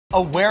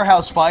A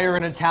warehouse fire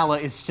in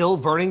Attalla is still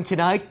burning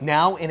tonight,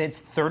 now in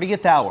its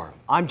 30th hour.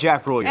 I'm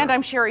Jack Royer. And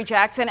I'm Sherry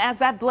Jackson. As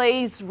that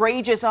blaze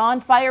rages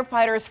on,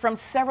 firefighters from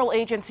several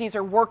agencies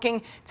are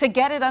working to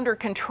get it under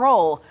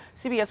control.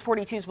 CBS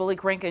 42's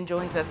Malik Rankin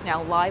joins us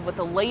now live with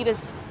the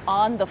latest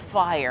on the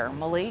fire.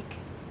 Malik?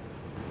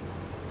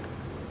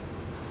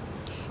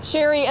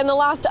 Sherry, in the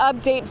last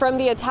update from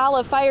the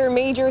Attalla fire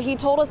major, he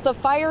told us the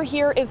fire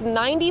here is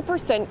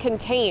 90%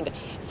 contained.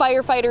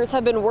 Firefighters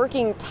have been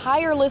working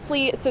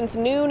tirelessly since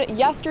noon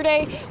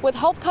yesterday with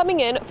help coming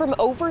in from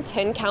over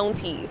 10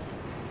 counties.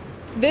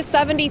 This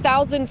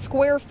 70,000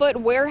 square foot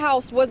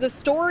warehouse was a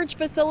storage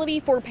facility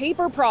for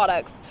paper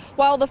products.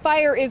 While the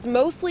fire is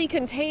mostly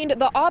contained,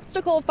 the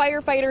obstacle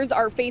firefighters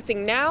are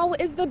facing now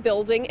is the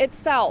building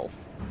itself.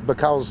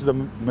 Because the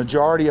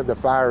majority of the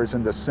fire is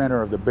in the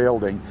center of the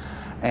building,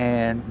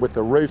 and with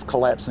the roof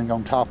collapsing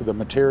on top of the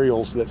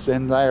materials that's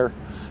in there,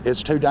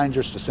 it's too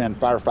dangerous to send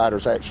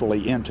firefighters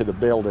actually into the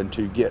building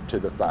to get to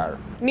the fire.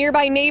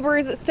 Nearby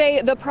neighbors say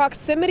the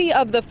proximity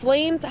of the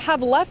flames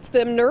have left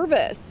them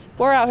nervous.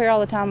 We're out here all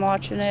the time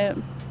watching it,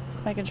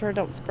 just making sure it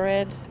don't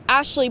spread.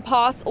 Ashley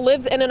Poss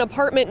lives in an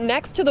apartment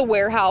next to the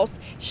warehouse.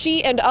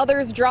 She and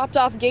others dropped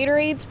off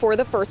Gatorades for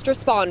the first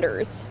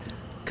responders.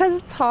 Because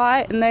it's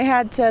hot and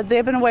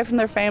they've been away from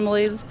their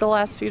families the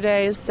last few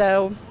days,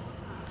 so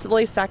it's the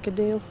least I could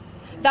do.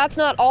 That's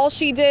not all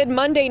she did.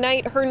 Monday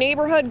night, her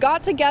neighborhood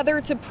got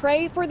together to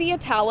pray for the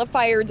Attalla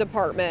Fire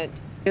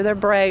Department. They're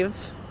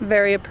brave,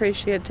 very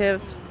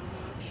appreciative.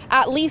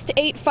 At least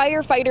 8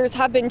 firefighters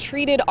have been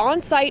treated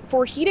on site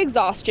for heat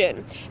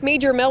exhaustion.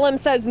 Major Milam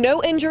says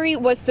no injury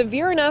was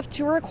severe enough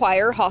to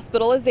require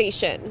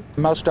hospitalization.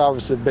 Most of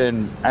us have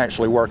been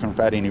actually working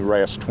without any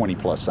rest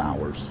 20+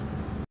 hours.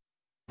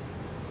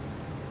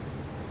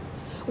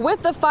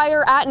 With the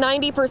fire at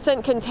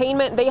 90%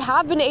 containment, they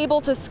have been able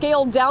to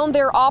scale down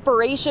their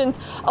operations,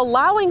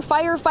 allowing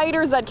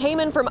firefighters that came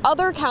in from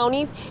other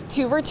counties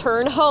to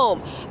return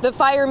home. The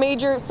fire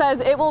major says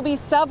it will be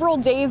several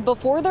days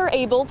before they're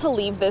able to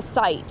leave this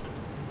site.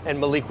 And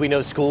Malik, we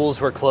know schools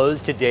were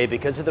closed today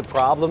because of the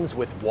problems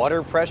with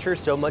water pressure,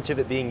 so much of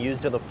it being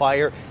used on the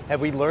fire.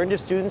 Have we learned if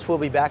students will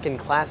be back in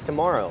class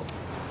tomorrow?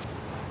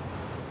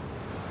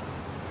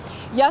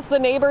 Yes, the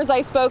neighbors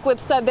I spoke with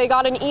said they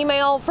got an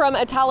email from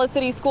Attalla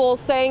City Schools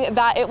saying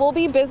that it will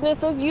be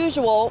business as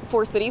usual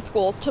for city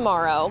schools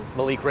tomorrow.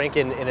 Malik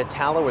Rankin in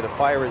Attalla, where the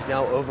fire is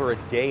now over a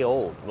day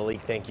old.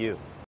 Malik, thank you.